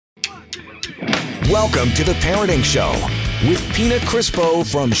Welcome to The Parenting Show with Pina Crispo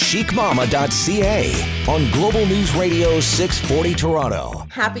from chicmama.ca on Global News Radio 640 Toronto.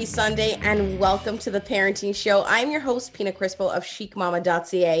 Happy Sunday and welcome to The Parenting Show. I'm your host, Pina Crispo of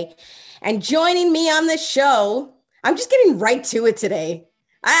chicmama.ca. And joining me on the show, I'm just getting right to it today.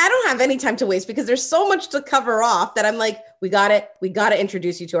 I don't have any time to waste because there's so much to cover off that I'm like, we got to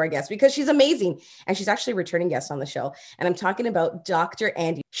introduce you to our guest because she's amazing. And she's actually a returning guest on the show. And I'm talking about Dr.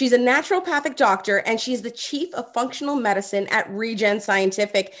 Andy. She's a naturopathic doctor and she's the chief of functional medicine at Regen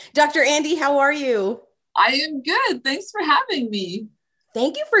Scientific. Dr. Andy, how are you? I am good. Thanks for having me.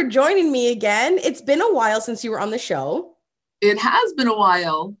 Thank you for joining me again. It's been a while since you were on the show. It has been a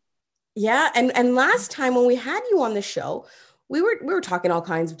while. Yeah. And last time when we had you on the show, we were talking all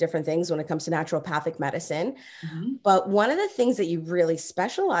kinds of different things when it comes to naturopathic medicine. Mm-hmm. But one of the things that you really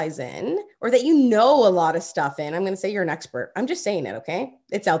specialize in, or that you know a lot of stuff in, I'm going to say you're an expert. I'm just saying it. Okay.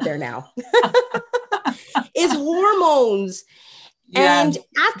 It's out there now. Is hormones. Yes. And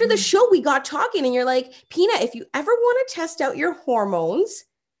after the show, we got talking and you're like, Pina, if you ever want to test out your hormones,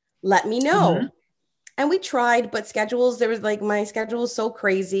 let me know. Mm-hmm. And we tried, but there was like, my schedule was so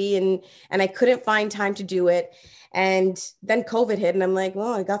crazy and I couldn't find time to do it. And then COVID hit and I'm like,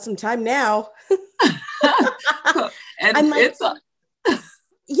 well, I got some time now. And I'm like, it's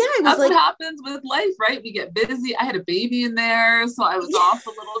that's what happens with life, right? We get busy. I had a baby in there, so I was off a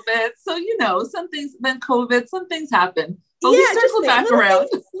little bit. So, some things, then COVID, some things happen. But we circle back around.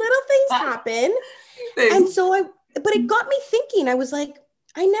 Little things happen. And so but it got me thinking. I was like,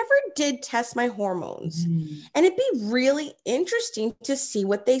 I never did test my hormones. And it'd be really interesting to see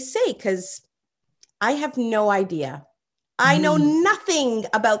what they say because I have no idea. I know nothing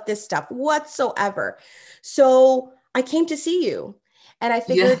about this stuff whatsoever. So I came to see you and I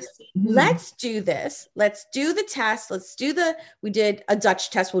figured, let's do this. Let's do the test. We did a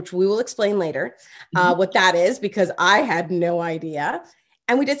Dutch test, which we will explain later what that is because I had no idea.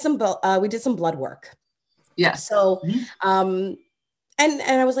 And we did some blood work. Yeah. So, and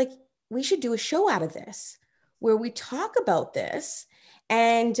I was like, we should do a show out of this where we talk about this.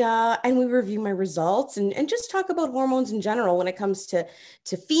 And we review my results and just talk about hormones in general when it comes to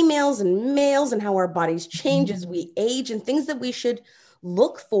females and males and how our bodies change as we age and things that we should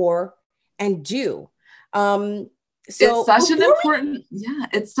look for and do. It's such an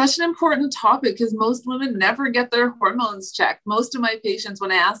important topic because most women never get their hormones checked. Most of my patients,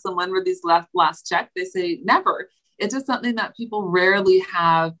 when I ask them when were these last checked, they say never. It's just something that people rarely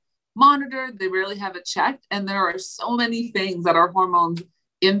have monitored, they rarely have it checked. And there are so many things that our hormones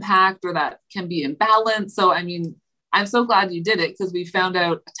impact or that can be imbalanced. So, I'm so glad you did it because we found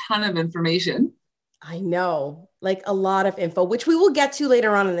out a ton of information. I know, like a lot of info, which we will get to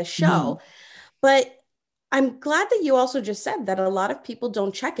later on in the show. But I'm glad that you also just said that a lot of people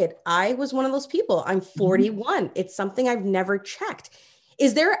don't check it. I was one of those people. I'm 41. It's something I've never checked.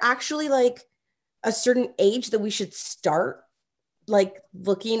 Is there actually like a certain age that we should start like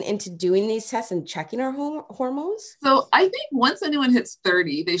looking into doing these tests and checking our hormones? So I think once anyone hits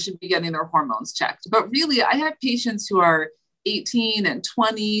 30, they should be getting their hormones checked. But really, I have patients who are 18 and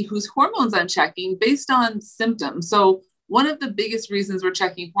 20 whose hormones I'm checking based on symptoms. So one of the biggest reasons we're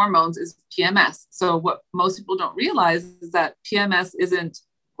checking hormones is PMS. So what most people don't realize is that PMS isn't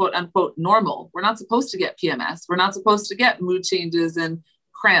quote unquote normal. We're not supposed to get PMS. We're not supposed to get mood changes and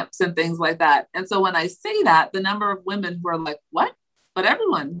cramps and things like that. And so when I say that, the number of women who are like, what? But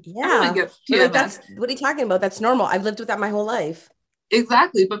everyone gets PMS. Like, what are you talking about? That's normal. I've lived with that my whole life.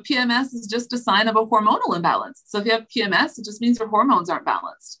 Exactly. But PMS is just a sign of a hormonal imbalance. So if you have PMS, it just means your hormones aren't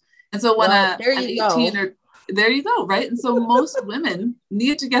balanced. And so when there you go, right? And so most women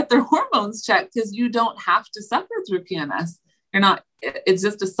need to get their hormones checked because you don't have to suffer through PMS. It's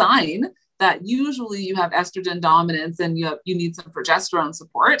just a sign that usually you have estrogen dominance and you need some progesterone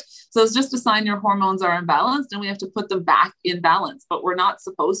support. So it's just a sign your hormones are imbalanced and we have to put them back in balance, but we're not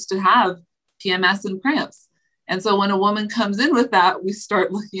supposed to have PMS and cramps. And so when a woman comes in with that, we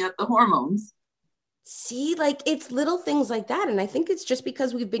start looking at the hormones. See, like it's little things like that. And I think it's just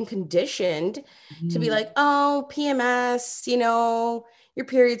because we've been conditioned to be like, oh, PMS, your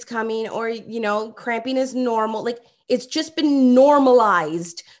period's coming or, cramping is normal. Like it's just been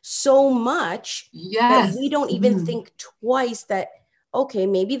normalized so much that we don't even think twice that, okay,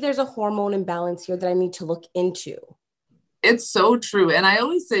 maybe there's a hormone imbalance here that I need to look into. It's so true. And I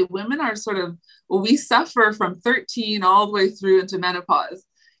always say women are we suffer from 13 all the way through into menopause.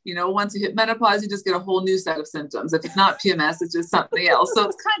 Once you hit menopause, you just get a whole new set of symptoms. If it's not PMS, it's just something else. So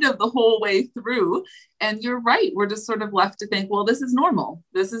it's kind of the whole way through. And you're right. We're just sort of left to think, well, this is normal.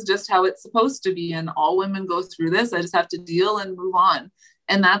 This is just how it's supposed to be. And all women go through this. I just have to deal and move on.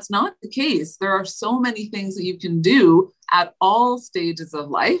 And that's not the case. There are so many things that you can do at all stages of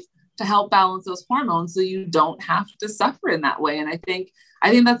life to help balance those hormones so you don't have to suffer in that way. And I think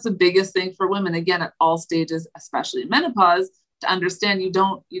that's the biggest thing for women, again, at all stages, especially menopause, to understand you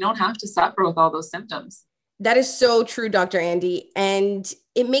don't have to suffer with all those symptoms. That is so true, Dr. Andy. And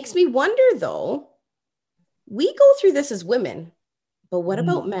it makes me wonder though, we go through this as women, but what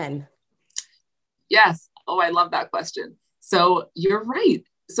about men? Yes. Oh, I love that question. So you're right.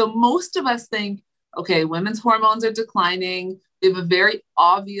 So most of us think, okay, women's hormones are declining. We have a very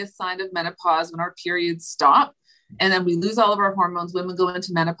obvious sign of menopause when our periods stop. And then we lose all of our hormones. Women go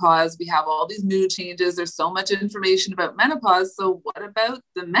into menopause. We have all these mood changes. There's so much information about menopause. So what about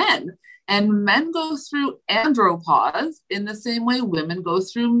the men? And men go through andropause in the same way women go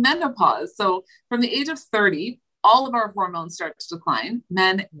through menopause. So from the age of 30, all of our hormones start to decline,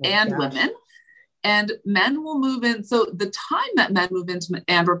 men and women. And men will move in. So the time that men move into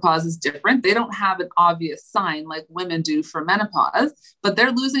andropause is different. They don't have an obvious sign like women do for menopause, but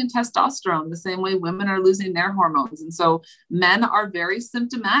they're losing testosterone the same way women are losing their hormones. And so men are very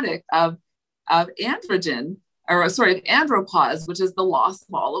symptomatic of andropause, which is the loss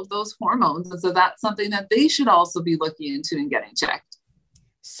of all of those hormones. And so that's something that they should also be looking into and getting checked.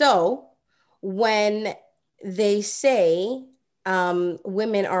 So when they say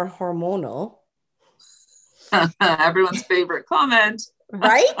women are hormonal, everyone's favorite comment,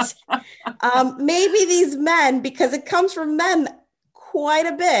 right? Maybe these men, because it comes from men quite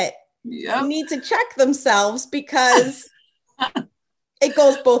a bit, need to check themselves because it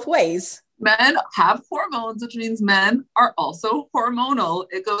goes both ways. Men have hormones, which means men are also hormonal.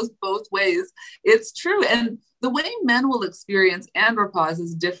 It goes both ways. It's true. And the way men will experience andropause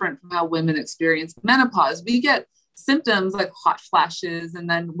is different from how women experience menopause. We get symptoms like hot flashes, and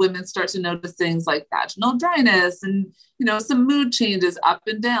then women start to notice things like vaginal dryness and, some mood changes up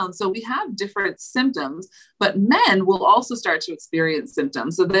and down. So we have different symptoms, but men will also start to experience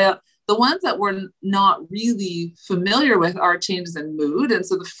symptoms. So the ones that we're not really familiar with are changes in mood. And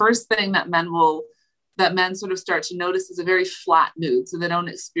so the first thing that men sort of start to notice is a very flat mood. So they don't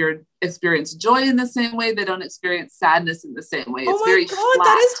experience joy in the same way. They don't experience sadness in the same way. It's very flat.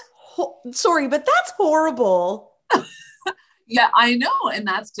 That is sorry, but that's horrible. Yeah, I know. And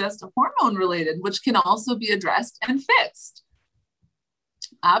that's just hormone related, which can also be addressed and fixed.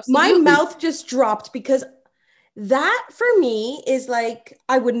 Absolutely. My mouth just dropped because that for me is like,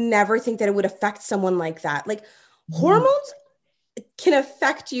 I would never think that it would affect someone like that. Like hormones can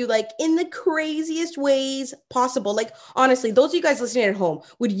affect you like in the craziest ways possible. Like, honestly, those of you guys listening at home,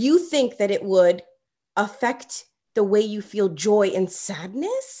 would you think that it would affect the way you feel joy and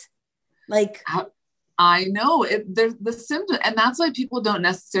sadness? Like, I know there's the symptom, and that's why people don't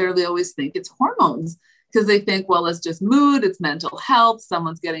necessarily always think it's hormones, because they think, well, it's just mood, it's mental health,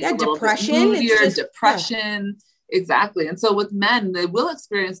 someone's getting a little depression, bit moodier, depression. Exactly. And so with men, they will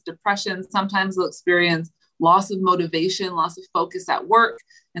experience depression. Sometimes they'll experience loss of motivation, loss of focus at work.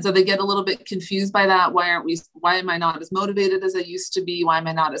 And so they get a little bit confused by that. Why am I not as motivated as I used to be? Why am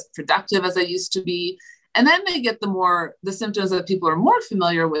I not as productive as I used to be? And then they get the symptoms that people are more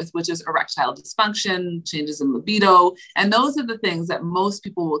familiar with, which is erectile dysfunction, changes in libido. And those are the things that most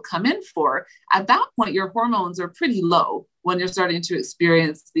people will come in for. At that point, your hormones are pretty low when you're starting to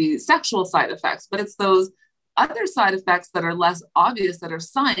experience the sexual side effects, but it's those other side effects that are less obvious that are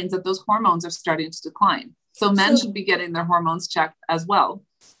signs that those hormones are starting to decline. So men should be getting their hormones checked as well.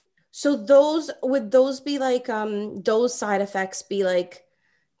 So would those be like, those side effects be like,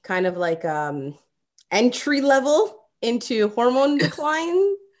 kind of like, entry level into hormone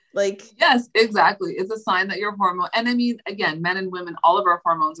decline? Like, yes, exactly. It's a sign that your hormone, and I mean, again, men and women, all of our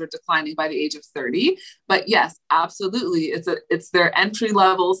hormones are declining by the age of 30, but yes, absolutely. It's their entry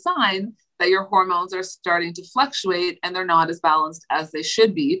level sign that your hormones are starting to fluctuate and they're not as balanced as they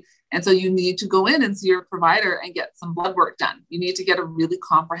should be. And so you need to go in and see your provider and get some blood work done. You need to get a really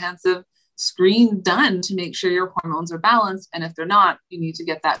comprehensive screen done to make sure your hormones are balanced. And if they're not, you need to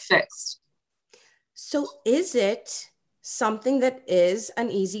get that fixed. So is it something that is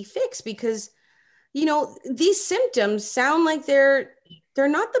an easy fix? Because, these symptoms sound like they're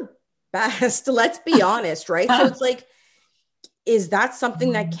not the best, let's be honest, right? So it's like, is that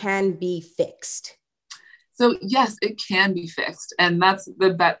something that can be fixed? So yes, it can be fixed. And that's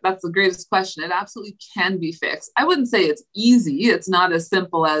the greatest question. It absolutely can be fixed. I wouldn't say it's easy. It's not as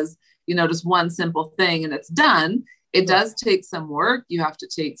simple as, just one simple thing and it's done. It does take some work. You have to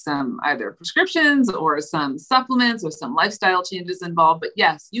take some either prescriptions or some supplements or some lifestyle changes involved. But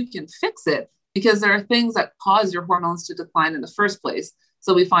yes, you can fix it because there are things that cause your hormones to decline in the first place.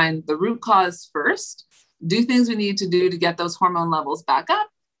 So we find the root cause first. do things we need to do to get those hormone levels back up.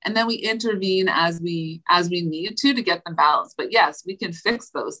 And then we intervene as we need to get them balanced. But yes, we can fix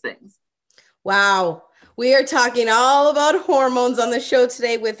those things. Wow. We are talking all about hormones on the show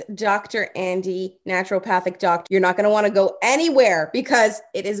today with Dr. Andy, naturopathic doctor. You're not going to want to go anywhere because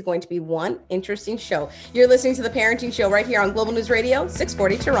it is going to be one interesting show. You're listening to The Parenting Show right here on Global News Radio,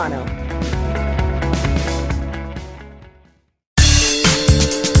 640 Toronto.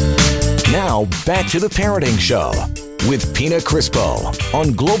 Now, back to The Parenting Show with Pina Crispo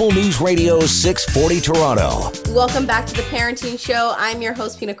on Global News Radio 640 Toronto. Welcome back to The Parenting Show. I'm your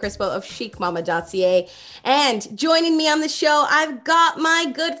host, Pina Crispo of chicmama.ca. And joining me on the show, I've got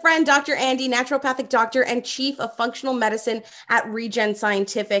my good friend, Dr. Andy, naturopathic doctor and chief of functional medicine at Regen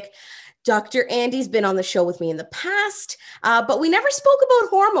Scientific. Dr. Andy's been on the show with me in the past, but we never spoke about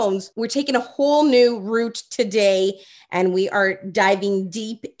hormones. We're taking a whole new route today, and we are diving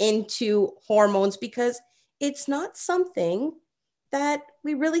deep into hormones because it's not something that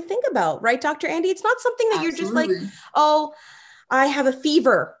we really think about, right, Dr. Andy? It's not something that You're just like, oh, I have a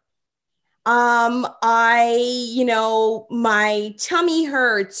fever. My tummy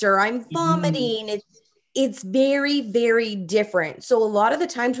hurts or I'm vomiting. It's very, very different. So a lot of the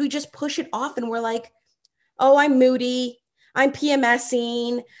times we just push it off and we're like, oh, I'm moody. I'm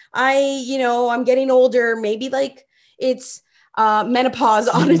PMSing. I'm getting older. Maybe like it's menopause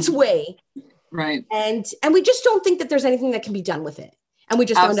on its way. Right. And we just don't think that there's anything that can be done with it. And we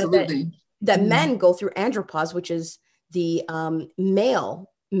just found out that men go through andropause, which is the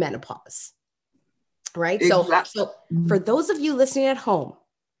male menopause. Right. Exactly. So for those of you listening at home,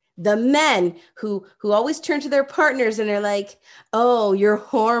 the men who always turn to their partners and they're like, oh, you're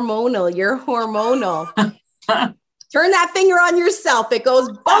hormonal. Turn that finger on yourself. It goes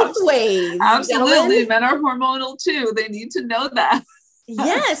both ways. Absolutely. Gentlemen. Men are hormonal too. They need to know that.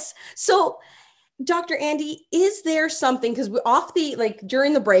 Yes. So Dr. Andy, is there something, because we're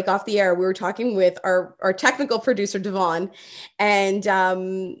during the break off the air, we were talking with our technical producer, Devon, and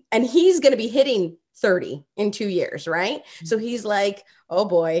he's going to be hitting 30 in 2 years, right? So he's like, oh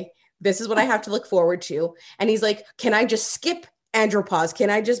boy, this is what I have to look forward to. And he's like, can I just skip andropause? Can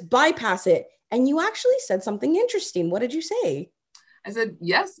I just bypass it? And you actually said something interesting. What did you say? I said,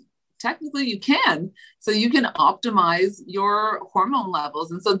 yes, technically you can. So you can optimize your hormone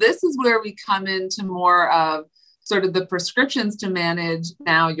levels. And so this is where we come into more of sort of the prescriptions to manage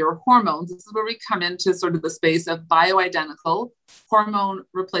now your hormones. This is where we come into sort of the space of bioidentical hormone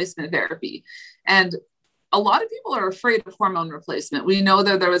replacement therapy. And a lot of people are afraid of hormone replacement. We know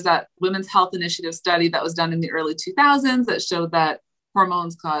that there was that Women's Health Initiative study that was done in the early 2000s that showed that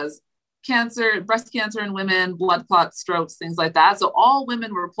hormones cause cancer, breast cancer in women, blood clots, strokes, things like that. So all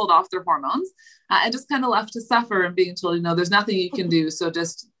women were pulled off their hormones and just kind of left to suffer and being told, there's nothing you can do. So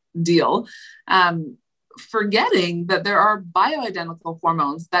just deal. Forgetting that there are bioidentical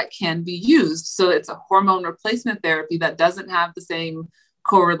hormones that can be used. So it's a hormone replacement therapy that doesn't have the same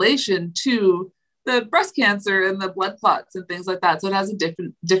correlation to the breast cancer and the blood clots and things like that. So it has a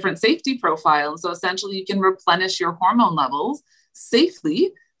different safety profile. And so essentially you can replenish your hormone levels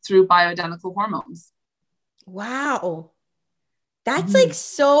safely through bioidentical hormones. Wow. That's like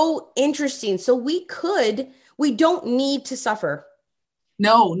so interesting. So we don't need to suffer.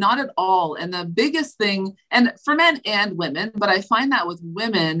 No, not at all. And the biggest thing, and for men and women, but I find that with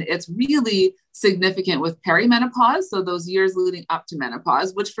women, it's really significant with perimenopause. So those years leading up to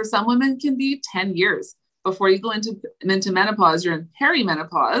menopause, which for some women can be 10 years before you go into menopause, you're in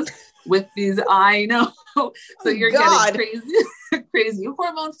perimenopause with these, I know. So you're getting crazy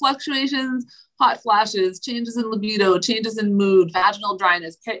hormone fluctuations, hot flashes, changes in libido, changes in mood, vaginal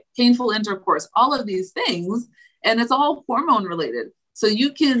dryness, painful intercourse, all of these things. And it's all hormone related. So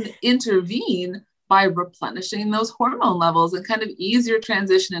you can intervene by replenishing those hormone levels and kind of ease your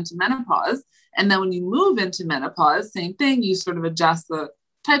transition into menopause. And then when you move into menopause, same thing, you sort of adjust the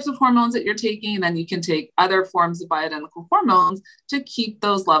types of hormones that you're taking, and then you can take other forms of bioidentical hormones to keep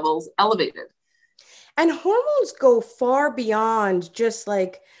those levels elevated. And hormones go far beyond just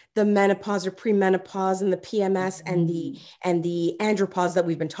like the menopause or premenopause and the PMS and the andropause that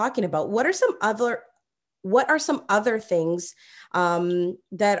we've been talking about. What are some other things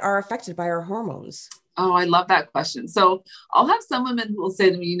that are affected by our hormones? Oh, I love that question. So I'll have some women who will say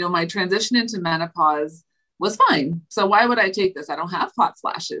to me, my transition into menopause was fine. So why would I take this? I don't have hot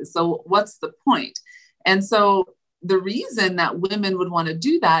flashes. So what's the point? And so the reason that women would want to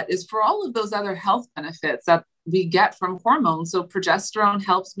do that is for all of those other health benefits that we get from hormones. So progesterone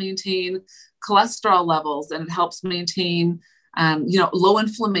helps maintain cholesterol levels, and it helps maintain low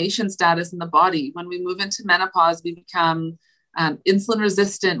inflammation status in the body. When we move into menopause, we become insulin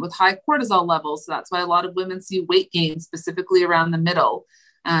resistant with high cortisol levels. So that's why a lot of women see weight gain specifically around the middle.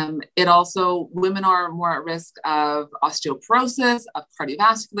 It also, women are more at risk of osteoporosis, of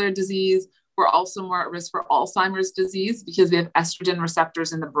cardiovascular disease. We're also more at risk for Alzheimer's disease because we have estrogen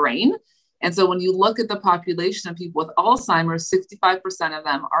receptors in the brain. And so when you look at the population of people with Alzheimer's, 65% of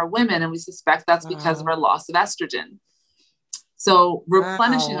them are women, and we suspect that's because of our loss of estrogen. So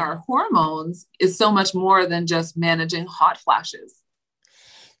replenishing our hormones is so much more than just managing hot flashes.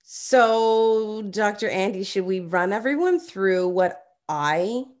 So, Dr. Andy, should we run everyone through what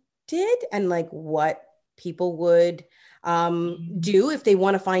I did and like what people would do if they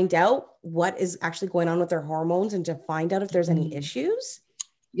want to find out what is actually going on with their hormones and to find out if there's any issues?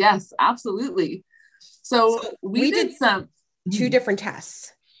 Yes, absolutely. So we did two different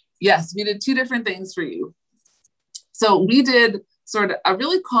tests. Yes, we did two different things for you. So we did sort of a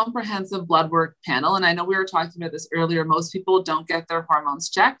really comprehensive blood work panel. And I know we were talking about this earlier. Most people don't get their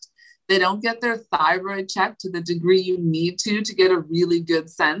hormones checked. They don't get their thyroid checked to the degree you need to get a really good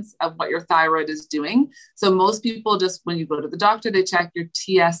sense of what your thyroid is doing. So most people just, when you go to the doctor, they check your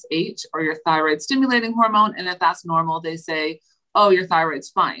TSH or your thyroid stimulating hormone. And if that's normal, they say, oh, your thyroid's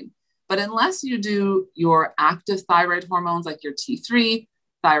fine. But unless you do your active thyroid hormones, like your T3,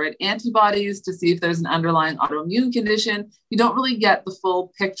 thyroid antibodies to see if there's an underlying autoimmune condition, you don't really get the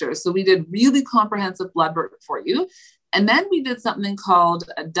full picture. So we did really comprehensive blood work for you. And then we did something called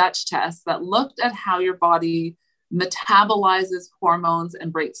a Dutch test that looked at how your body metabolizes hormones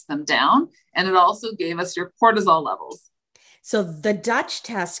and breaks them down. And it also gave us your cortisol levels. So the Dutch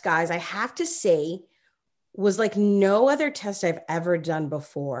test, guys, I have to say, was like no other test I've ever done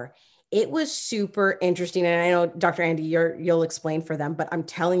before. It was super interesting. And I know, Dr. Andy, you'll explain for them, but I'm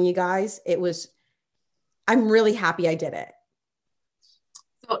telling you guys, I'm really happy I did it.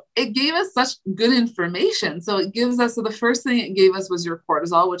 So it gave us such good information. So the first thing it gave us was your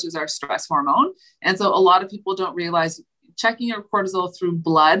cortisol, which is our stress hormone. And so a lot of people don't realize checking your cortisol through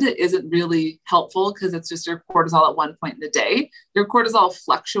blood isn't really helpful because it's just your cortisol at one point in the day. Your cortisol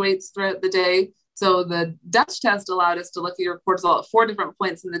fluctuates throughout the day. So the Dutch test allowed us to look at your cortisol at 4 different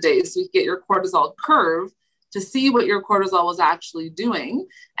points in the day. So we get your cortisol curve to see what your cortisol was actually doing.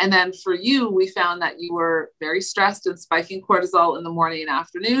 And then for you, we found that you were very stressed and spiking cortisol in the morning and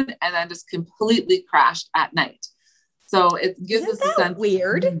afternoon, and then just completely crashed at night. So it gives us a sense.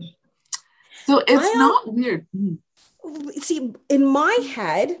 Weird. So it's not weird. See, in my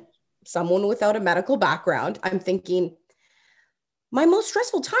head, someone without a medical background, I'm thinking my most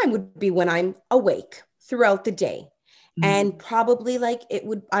stressful time would be when I'm awake throughout the day. And probably like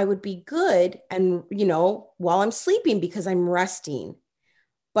I would be good. And, while I'm sleeping because I'm resting,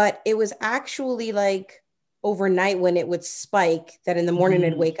 but it was actually like overnight when it would spike that in the morning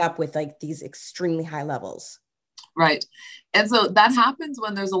I'd wake up with like these extremely high levels. Right. And so that happens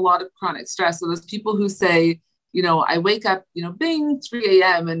when there's a lot of chronic stress. So there's people who say, I wake up, bing, 3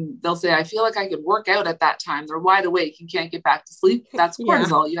 a.m. and they'll say, I feel like I could work out at that time. They're wide awake and can't get back to sleep. That's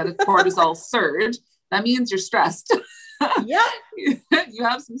cortisol. You had a cortisol surge. That means you're stressed. Yeah. You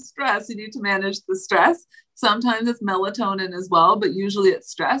have some stress. You need to manage the stress. Sometimes it's melatonin as well, but usually it's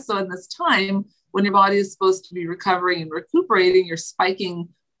stress. So in this time when your body is supposed to be recovering and recuperating, you're spiking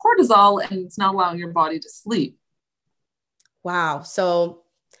cortisol and it's not allowing your body to sleep. Wow. So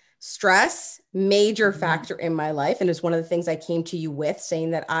stress, major factor in my life. And it's one of the things I came to you with,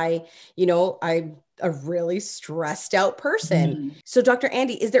 saying that I'm a really stressed out person. So Dr.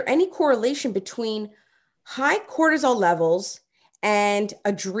 Andy, is there any correlation between high cortisol levels and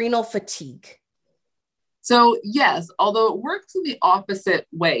adrenal fatigue? So yes, although it works in the opposite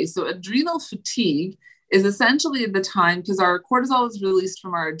way. So adrenal fatigue is essentially the time, because our cortisol is released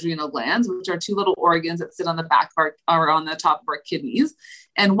from our adrenal glands, which are 2 little organs that sit on the back of or on the top of our kidneys.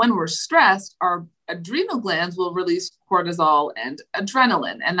 And when we're stressed, our adrenal glands will release cortisol and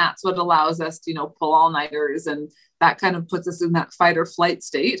adrenaline. And that's what allows us to, pull all-nighters, and that kind of puts us in that fight or flight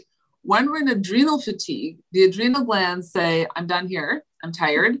state. When we're in adrenal fatigue, the adrenal glands say, I'm done here. I'm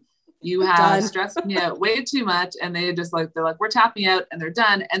tired. You have stressed me out way too much. And they're like, we're tapping out, and they're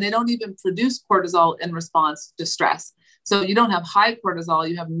done. And they don't even produce cortisol in response to stress. So you don't have high cortisol,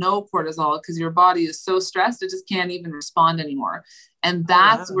 you have no cortisol because your body is so stressed, it just can't even respond anymore. And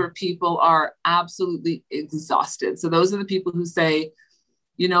that's where people are absolutely exhausted. So those are the people who say,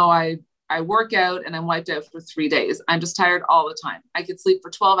 I work out and I'm wiped out for 3 days. I'm just tired all the time. I could sleep for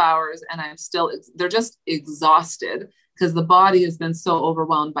 12 hours and they're just exhausted because the body has been so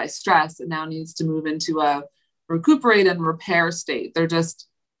overwhelmed by stress and now needs to move into a recuperate and repair state. They're just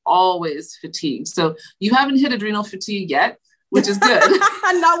always fatigued. So you haven't hit adrenal fatigue yet. which is good.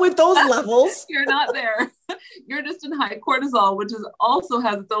 Not with those levels. You're not there. You're just in high cortisol, which is also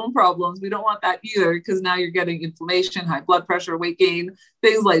has its own problems. We don't want that either, because now you're getting inflammation, high blood pressure, weight gain,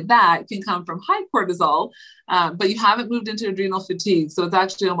 things like that can come from high cortisol. But you haven't moved into adrenal fatigue. So it's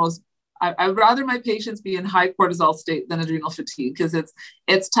actually almost, I'd rather my patients be in high cortisol state than adrenal fatigue, because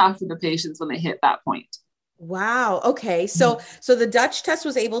it's tough for the patients when they hit that point. Wow. Okay. So the Dutch test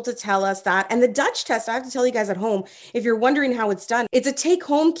was able to tell us that. And the Dutch test, I have to tell you guys at home, if you're wondering how it's done, it's a take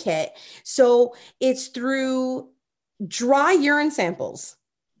home kit. So it's through dry urine samples.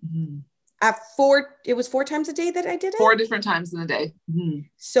 It was 4 times a day that I did it. 4 different times in a day.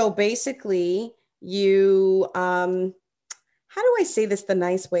 So basically you, how do I say this the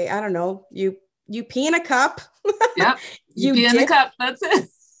nice way? I don't know. You pee in a cup. Yep. You pee in a cup. That's it.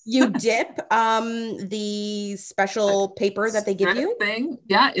 You dip the special paper that they give you thing.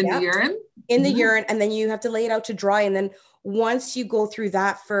 Yeah. In the urine. In the urine. And then you have to lay it out to dry. And then once you go through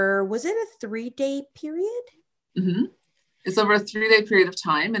that for, was it a 3-day period? It's over a 3-day period of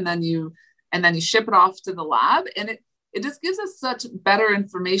time. And then you ship it off to the lab, and it just gives us such better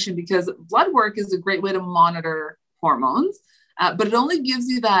information, because blood work is a great way to monitor hormones. But it only gives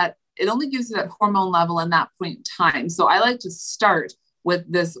you that hormone level in that point in time. So I like to start with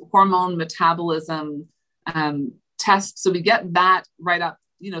this hormone metabolism test. So we get that right up,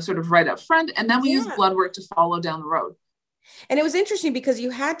 sort of right up front. And then we use blood work to follow down the road. And it was interesting because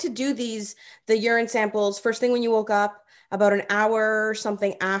you had to do the urine samples first thing when you woke up, about an hour or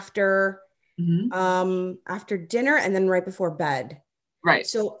something after dinner, and then right before bed. Right.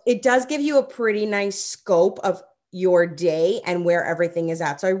 So it does give you a pretty nice scope of your day and where everything is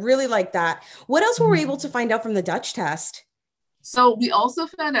at. So I really like that. What else were we able to find out from the Dutch test? So we also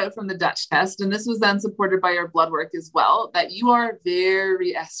found out from the Dutch test, and this was then supported by your blood work as well, that you are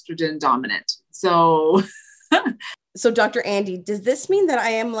very estrogen dominant. So, so Dr. Andy, does this mean that I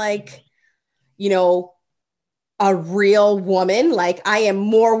am like, a real woman? Like I am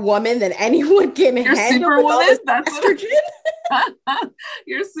more woman than anyone can You're handle super with woman? all this That's estrogen?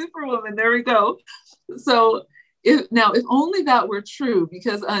 You're superwoman. There we go. So if only that were true,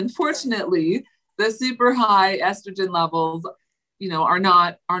 because unfortunately the super high estrogen levels, are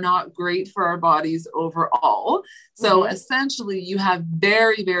not great for our bodies overall. So essentially you have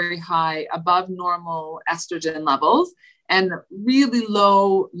very, very high above normal estrogen levels and really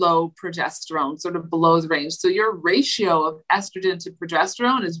low progesterone, sort of below the range. So your ratio of estrogen to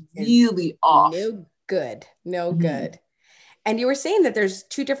progesterone is really off. No good. And you were saying that there's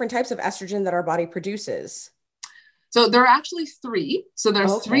 2 different types of estrogen that our body produces. So there are actually 3. So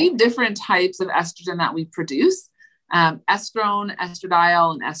there's 3 different types of estrogen that we produce. Estrone,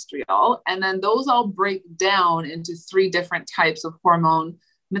 estradiol, and estriol. And then those all break down into 3 different types of hormone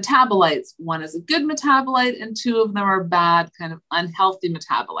metabolites. One is a good metabolite, and 2 of them are bad, kind of unhealthy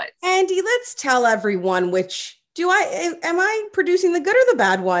metabolites. Andy, let's tell everyone am I producing the good or the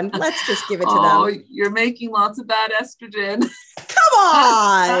bad one? Let's just give it to them. Oh, you're making lots of bad estrogen. Come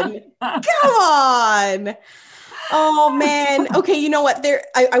on. Oh man. Okay. You know what?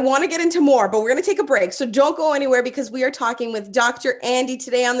 I want to get into more, but we're going to take a break. So don't go anywhere, because we are talking with Dr. Andy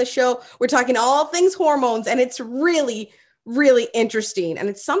today on the show. We're talking all things hormones, and it's really, really interesting. And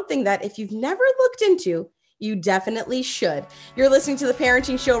it's something that if you've never looked into, you definitely should. You're listening to The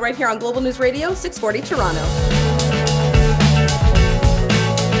Parenting Show right here on Global News Radio, 640 Toronto.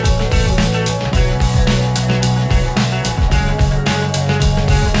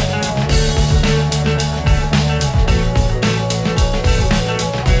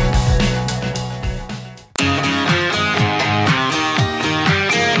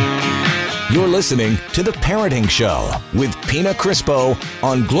 You're listening to The Parenting Show with Pina Crispo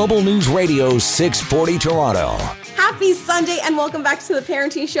on Global News Radio 640 Toronto. Happy Sunday and welcome back to The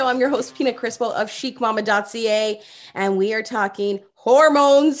Parenting Show. I'm your host, Pina Crispo of chicmama.ca, and we are talking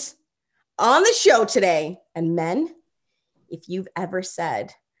hormones on the show today. And men, if you've ever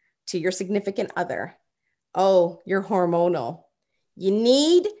said to your significant other, "Oh, you're hormonal," you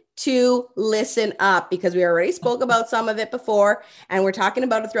need to listen up, because we already spoke about some of it before and we're talking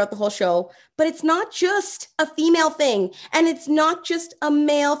about it throughout the whole show. But it's not just a female thing, and it's not just a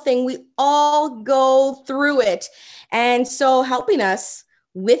male thing. We all go through it. And so helping us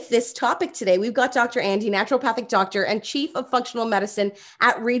with this topic today, we've got Dr. Andy, naturopathic doctor and chief of functional medicine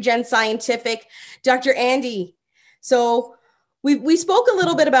at Regen Scientific. Dr. Andy, so we spoke a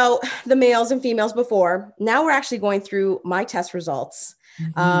little bit about the males and females before. Now we're actually going through my test results.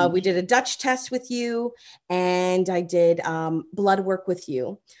 We did a Dutch test with you, and I did blood work with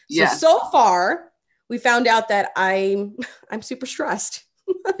you. So far, we found out that I'm super stressed.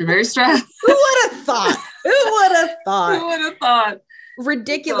 You're very stressed. Who would have thought? Who would have thought? Who would have thought?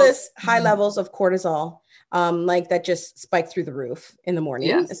 Ridiculous high levels of cortisol, like that just spike through the roof in the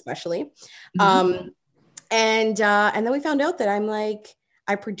morning, especially. And then we found out that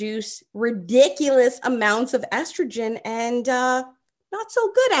I produce ridiculous amounts of estrogen and not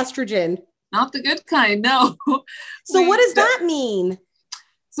so good estrogen. Not the good kind, no. So what does that mean?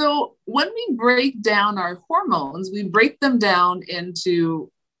 So when we break down our hormones, we break them down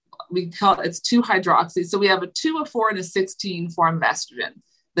into, it's 2-hydroxy. So we have a 2, a 4, and a 16 form of estrogen.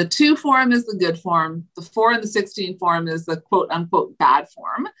 The 2 form is the good form. The 4 and the 16 form is the quote unquote bad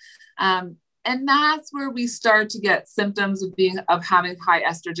form. And that's where we start to get symptoms of having high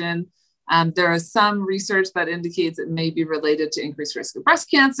estrogen. There is some research that indicates it may be related to increased risk of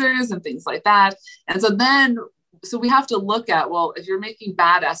breast cancers and things like that. And so we have to look at, well, if you're making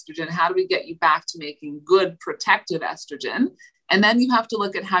bad estrogen, how do we get you back to making good protective estrogen? And then you have to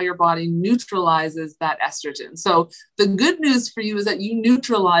look at how your body neutralizes that estrogen. So the good news for you is that you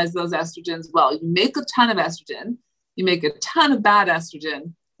neutralize those estrogens well. You make a ton of estrogen, you make a ton of bad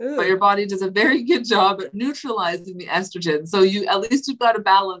estrogen, but your body does a very good job at neutralizing the estrogen. So at least you've got a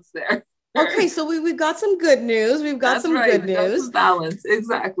balance there. Okay, so we've got some good news. We've got good news. Some balance,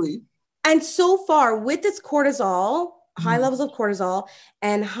 exactly. And so far with its cortisol, high levels of cortisol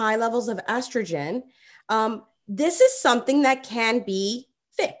and high levels of estrogen, this is something that can be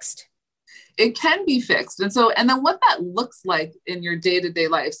fixed. It can be fixed. And then what that looks like in your day-to-day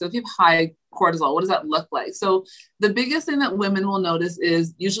life. So if you have high cortisol, what does that look like? So the biggest thing that women will notice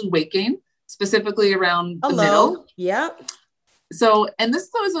is usually weight gain, specifically around the middle. Yeah. So, and this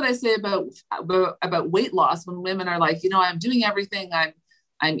is always what I say about weight loss when women are like, I'm doing everything.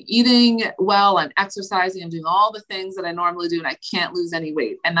 I'm eating well, I'm exercising, I'm doing all the things that I normally do, and I can't lose any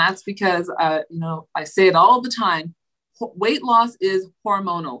weight. And that's because, I say it all the time, weight loss is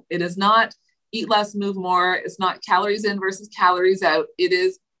hormonal. It is not eat less, move more. It's not calories in versus calories out. It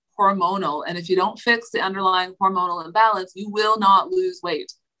is hormonal. And if you don't fix the underlying hormonal imbalance, you will not lose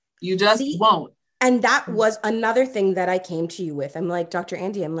weight. You just won't. And that was another thing that I came to you with. I'm like, Dr.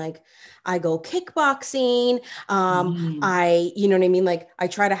 Andy, I go kickboxing. You know what I mean? Like I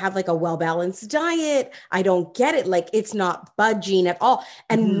try to have like a well-balanced diet. I don't get it. Like it's not budging at all.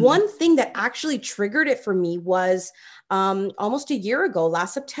 And one thing that actually triggered it for me was almost a year ago,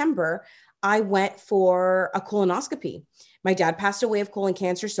 last September, I went for a colonoscopy. My dad passed away of colon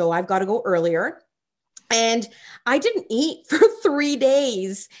cancer, so I've got to go earlier. And I didn't eat for 3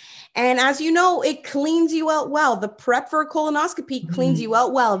 days. And as you know, it cleans you out well. The prep for a colonoscopy cleans you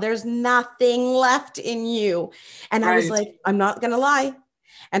out well. There's nothing left in you. And I was like, I'm not going to lie.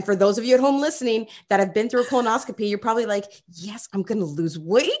 And for those of you at home listening that have been through a colonoscopy, you're probably like, yes, I'm going to lose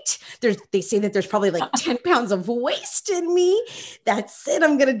weight. They say that there's probably like 10 pounds of waste in me. That's it.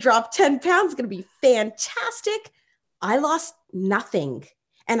 I'm going to drop 10 pounds. It's going to be fantastic. I lost nothing.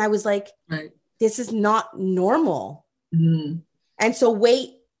 And I was like, this is not normal. And so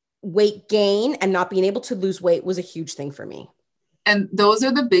weight gain and not being able to lose weight was a huge thing for me. And those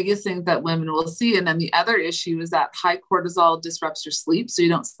are the biggest things that women will see. And then the other issue is that high cortisol disrupts your sleep. So you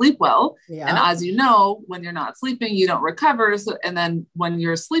don't sleep well. Yeah. And as you know, when you're not sleeping, you don't recover. So, and then when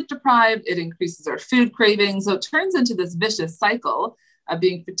you're sleep deprived, it increases our food cravings. So it turns into this vicious cycle of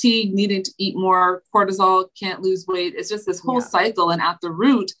being fatigued, needing to eat more, cortisol, can't lose weight. It's just this whole cycle. And at the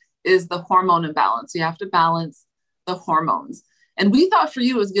root is the hormone imbalance. You have to balance the hormones. And we thought for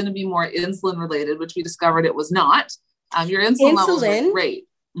you it was going to be more insulin related, which we discovered it was not. Your insulin levels were great.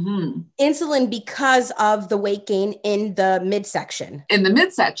 Insulin because of the weight gain in the midsection. In the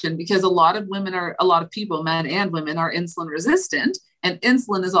midsection, because a lot of people, men and women, are insulin resistant. And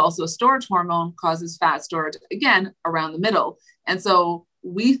insulin is also a storage hormone, causes fat storage, again, around the middle. And so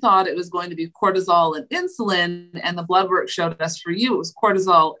we thought it was going to be cortisol and insulin, and the blood work showed us for you, it was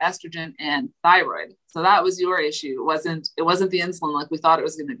cortisol, estrogen, and thyroid. So that was your issue. It wasn't the insulin like we thought it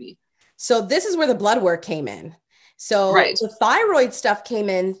was going to be. So this is where the blood work came in. So the thyroid stuff came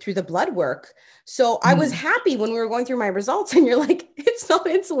in through the blood work. So I was happy when we were going through my results and you're like, it's not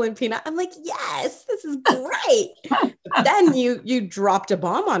insulin, Peanut. I'm like, yes, this is great. But then you dropped a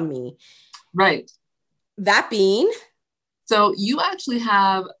bomb on me. Right. That being? So you actually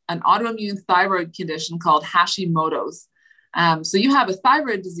have an autoimmune thyroid condition called Hashimoto's. So you have a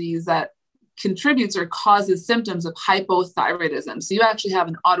thyroid disease that contributes or causes symptoms of hypothyroidism. So you actually have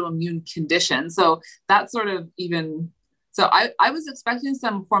an autoimmune condition. So that's sort of I was expecting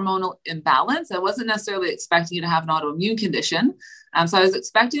some hormonal imbalance. I wasn't necessarily expecting you to have an autoimmune condition. So I was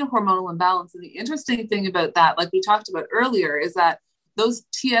expecting a hormonal imbalance. And the interesting thing about that, like we talked about earlier, is that those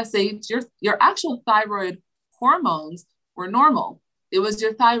TSH, your actual thyroid hormones were normal. It was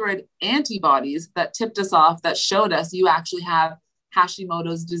your thyroid antibodies that tipped us off, that showed us you actually have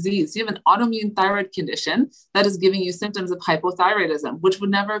Hashimoto's disease. You have an autoimmune thyroid condition that is giving you symptoms of hypothyroidism, which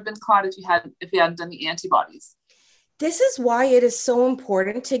would never have been caught if you hadn't done the antibodies. This is why it is so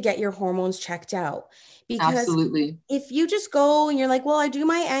important to get your hormones checked out. Because absolutely, if you just go and you're like, well, I do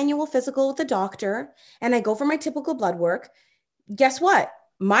my annual physical with the doctor and I go for my typical blood work, guess what?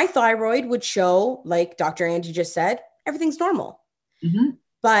 My thyroid would show, like Dr. Andy just said, everything's normal. Mm-hmm.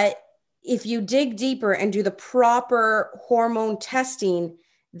 But if you dig deeper and do the proper hormone testing,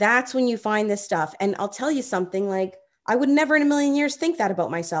 that's when you find this stuff. And I'll tell you something, like, I would never in a million years think that about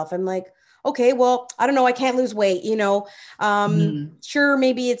myself. I'm like, okay, well, I don't know. I can't lose weight, sure,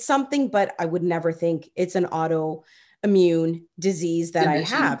 maybe it's something, but I would never think it's an autoimmune disease that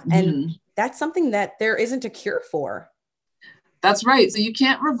condition. I have. Mm-hmm. And that's something that there isn't a cure for. That's right. So you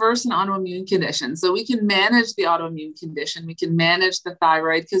can't reverse an autoimmune condition. So we can manage the autoimmune condition. We can manage the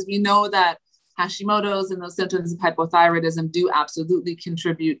thyroid, because we know that Hashimoto's and those symptoms of hypothyroidism do absolutely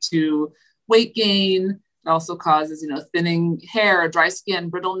contribute to weight gain. It also causes, thinning hair, dry skin,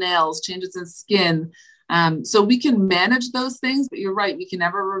 brittle nails, changes in skin. So we can manage those things, but you're right. We can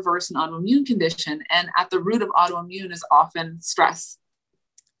never reverse an autoimmune condition. And at the root of autoimmune is often stress.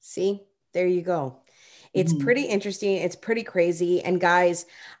 See, there you go. It's pretty interesting. It's pretty crazy. And guys,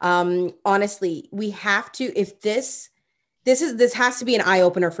 honestly, we have to, if this has to be an eye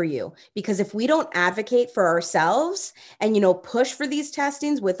opener for you, because if we don't advocate for ourselves and, push for these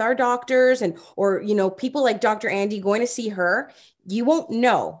testings with our doctors or people like Dr. Andy going to see her, you won't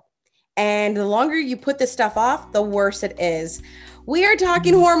know. And the longer you put this stuff off, the worse it is. We are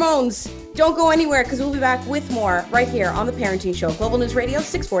talking hormones. Don't go anywhere, because we'll be back with more right here on The Parenting Show, Global News Radio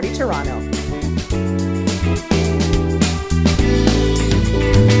 640 Toronto.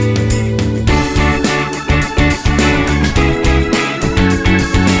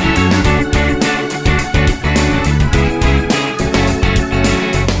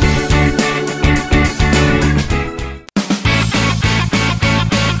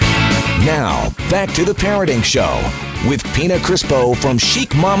 Now, back to The Parenting Show with Pina Crispo from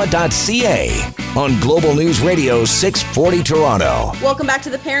chicmama.ca on Global News Radio 640 Toronto. Welcome back to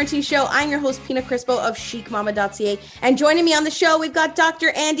The Parenting Show. I'm your host, Pina Crispo of chicmama.ca. And joining me on the show, we've got Dr.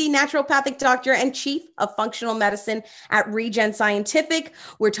 Andy, naturopathic doctor and chief of functional medicine at Regen Scientific.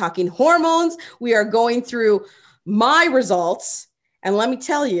 We're talking hormones. We are going through my results. And let me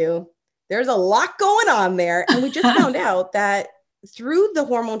tell you, there's a lot going on there. And we just found out that through the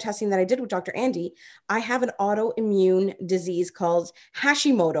hormone testing that I did with Dr. Andy, I have an autoimmune disease called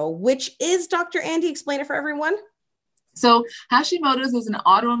Hashimoto, which is, Dr. Andy, explain it for everyone. So Hashimoto's is an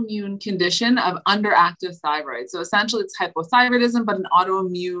autoimmune condition of underactive thyroid. So essentially it's hypothyroidism, but an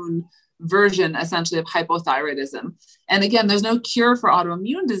autoimmune version essentially of hypothyroidism. And again, there's no cure for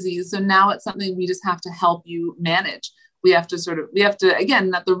autoimmune disease. So now it's something we just have to help you manage. We have to,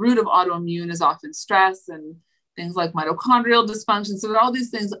 again, at the root of autoimmune is often stress and things like mitochondrial dysfunction. So there are all these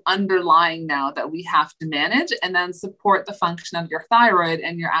things underlying now that we have to manage and then support the function of your thyroid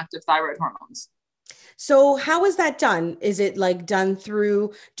and your active thyroid hormones. So how is that done? Is it like done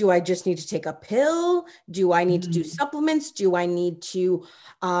through, do I just need to take a pill? Do I need to do supplements? Do I need to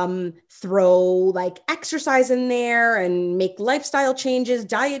throw like exercise in there and make lifestyle changes,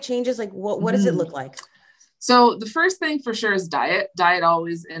 diet changes? Like what does it look like? So the first thing for sure is diet. Diet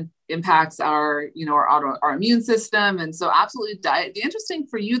always impacts our immune system. And so absolutely diet. The interesting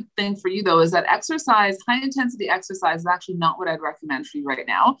thing for you though, is that exercise, high intensity exercise is actually not what I'd recommend for you right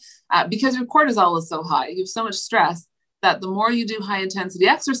now because your cortisol is so high. You have so much stress that the more you do high intensity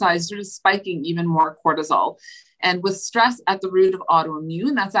exercise, you're just spiking even more cortisol. And with stress at the root of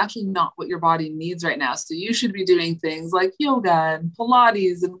autoimmune, that's actually not what your body needs right now. So you should be doing things like yoga and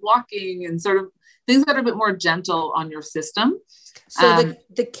Pilates and walking and sort of things that are a bit more gentle on your system. So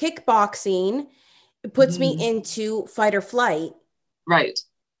the kickboxing puts me into fight or flight. Right.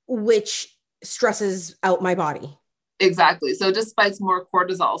 Which stresses out my body. Exactly. So it just spikes more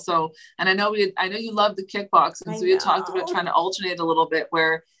cortisol. So, and I know you love the kickboxing. So we had talked about trying to alternate a little bit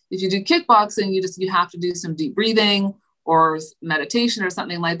where if you do kickboxing, you have to do some deep breathing or meditation or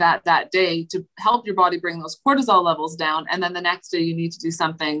something like that day to help your body bring those cortisol levels down. And then the next day you need to do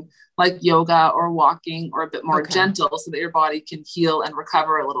something like yoga or walking or a bit more gentle so that your body can heal and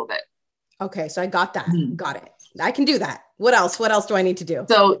recover a little bit. Okay. So I got that. Got it. I can do that. What else? What else do I need to do?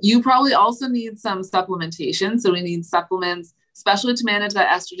 So you probably also need some supplementation. So we need supplements, especially to manage that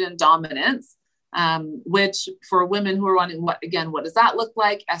estrogen dominance, which for women who are wanting, what does that look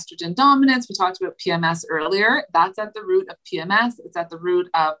like? Estrogen dominance. We talked about PMS earlier. That's at the root of PMS. It's at the root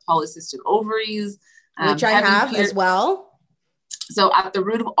of polycystic ovaries. Which I have as well. So at the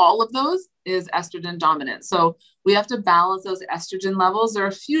root of all of those is estrogen dominance. So we have to balance those estrogen levels. There are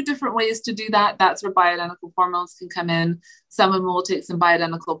a few different ways to do that. That's where bioidentical hormones can come in. Some women will take some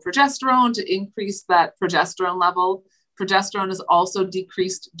bioidentical progesterone to increase that progesterone level. Progesterone is also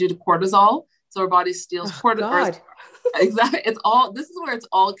decreased due to cortisol. So our body steals cortisol. Exactly. This is where it's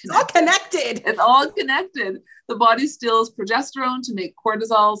all connected. It's all connected. The body steals progesterone to make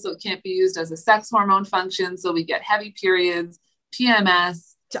cortisol, so it can't be used as a sex hormone function. So we get heavy periods,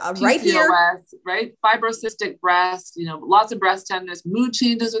 PMS, right PCOS, here, right? Fibrocystic breast, lots of breast tenderness, mood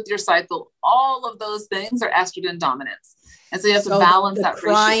changes with your cycle. All of those things are estrogen dominance. And so you have to balance that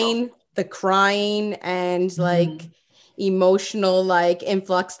ratio. The crying and like emotional like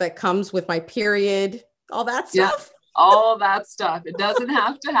influx that comes with my period, all that stuff. Yeah, all that stuff. It doesn't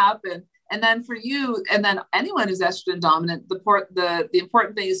have to happen. And then for you, and then anyone who's estrogen dominant, the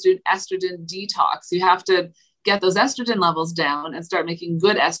important thing is doing estrogen detox. You have to get those estrogen levels down and start making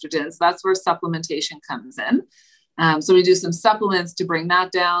good estrogens. That's where supplementation comes in. So we do some supplements to bring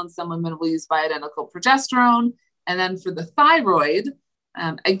that down. Some women will use bioidentical progesterone. And then for the thyroid,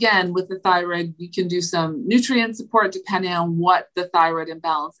 again, with the thyroid, you can do some nutrient support depending on what the thyroid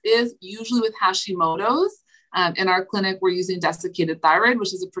imbalance is. Usually with Hashimoto's, in our clinic, we're using desiccated thyroid,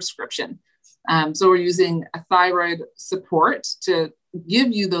 which is a prescription. So we're using a thyroid support to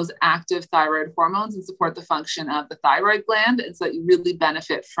give you those active thyroid hormones and support the function of the thyroid gland. And so that you really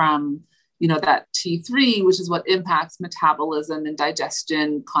benefit from, that T3, which is what impacts metabolism and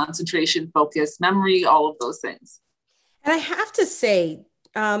digestion, concentration, focus, memory, all of those things. And I have to say,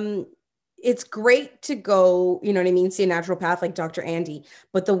 it's great to go, see a naturopath like Dr. Andy.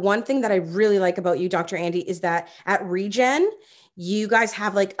 But the one thing that I really like about you, Dr. Andy, is that at Regen, you guys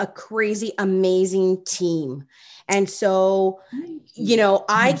have like a crazy, amazing team. And so,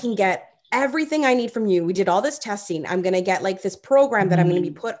 I can get everything I need from you. We did all this testing. I'm going to get like this program that I'm going to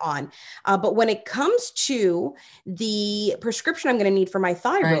be put on. But when it comes to the prescription I'm going to need for my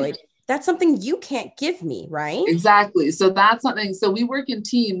thyroid, that's something you can't give me, right? Exactly. So that's something. So we work in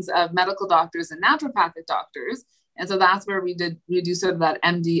teams of medical doctors and naturopathic doctors. And so that's where we do sort of that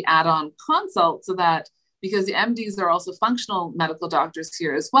MD add-on consult, so that, because the MDs are also functional medical doctors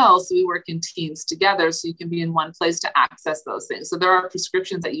here as well. So we work in teams together, so you can be in one place to access those things. So there are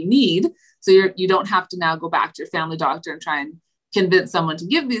prescriptions that you need. So you don't have to now go back to your family doctor and try and convince someone to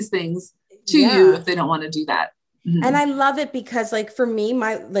give these things to you if they don't want to do that. Mm-hmm. And I love it because like for me,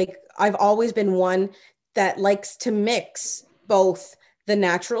 I've always been one that likes to mix both the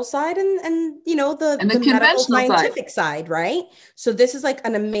natural side and the medical scientific side, right? So this is like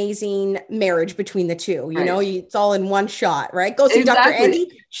an amazing marriage between the two, it's all in one shot, right? Go see Dr.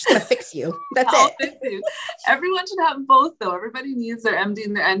 Andy, she's going to fix you. That's it. Fix you. Everyone should have both though. Everybody needs their MD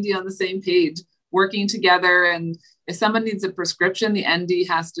and their ND on the same page, working together. And if someone needs a prescription, the ND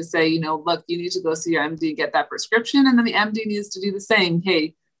has to say, look, you need to go see your MD and get that prescription. And then the MD needs to do the same.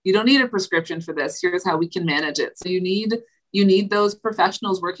 Hey, you don't need a prescription for this. Here's how we can manage it. So you need those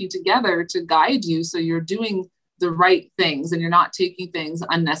professionals working together to guide you, so you're doing the right things and you're not taking things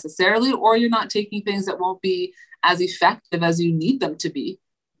unnecessarily, or you're not taking things that won't be as effective as you need them to be.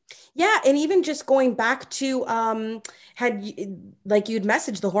 Yeah. And even just going back to you'd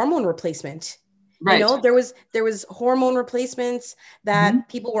messaged the hormone replacement. Right. There was hormone replacements that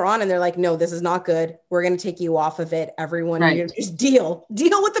people were on and they're like, no, this is not good. We're going to take you off of it. Everyone, just deal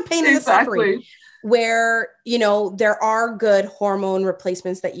with the pain and the suffering. Where, there are good hormone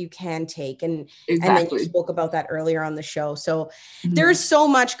replacements that you can take. And then you spoke about that earlier on the show. So there's so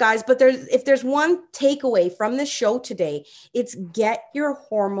much, guys, but if there's one takeaway from this show today, it's get your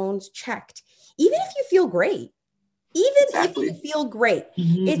hormones checked. Even if you feel great, if you feel great,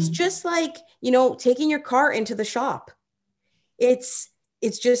 it's just like, taking your car into the shop. It's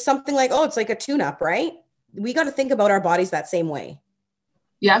just something like, it's like a tune-up, right? We got to think about our bodies that same way.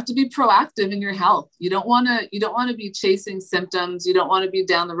 You have to be proactive in your health. You don't want to be chasing symptoms. You don't want to be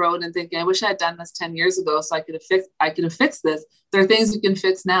down the road and thinking, I wish I had done this 10 years ago so I could have fixed this. There are things you can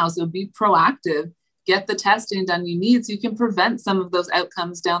fix now. So be proactive, get the testing done you need so you can prevent some of those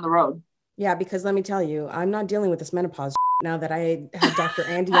outcomes down the road. Yeah, because let me tell you, I'm not dealing with this menopause now that I have Dr.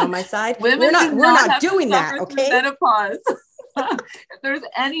 Andy on my side. We're not doing that, okay? Menopause. If there's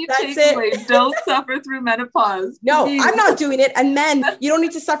any takeaway, don't suffer through menopause. No, please. I'm not doing it. And men, you don't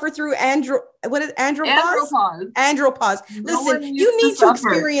need to suffer through andropause. Andropause. Listen, you need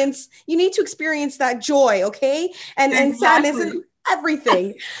to experience that joy, okay? And sadness and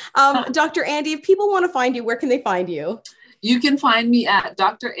everything. Dr. Andy, if people want to find you, where can they find you? You can find me at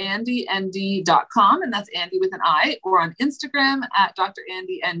drandnd.com, and that's Andy with an I, or on Instagram at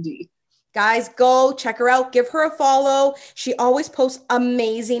drandnd. Guys, go check her out. Give her a follow. She always posts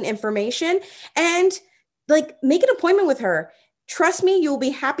amazing information, and like, make an appointment with her. Trust me, you'll be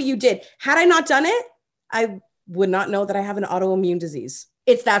happy you did. Had I not done it, I would not know that I have an autoimmune disease.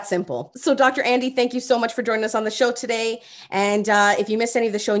 It's that simple. So Dr. Andy, thank you so much for joining us on the show today. And if you missed any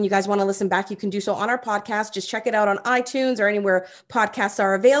of the show and you guys want to listen back, you can do so on our podcast. Just check it out on iTunes or anywhere podcasts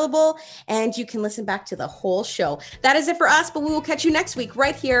are available, and you can listen back to the whole show. That is it for us, but we will catch you next week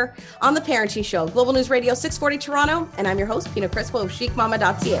right here on The Parenting Show, Global News Radio 640 Toronto. And I'm your host, Pina Crispo of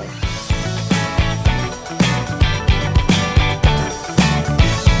chicmama.ca.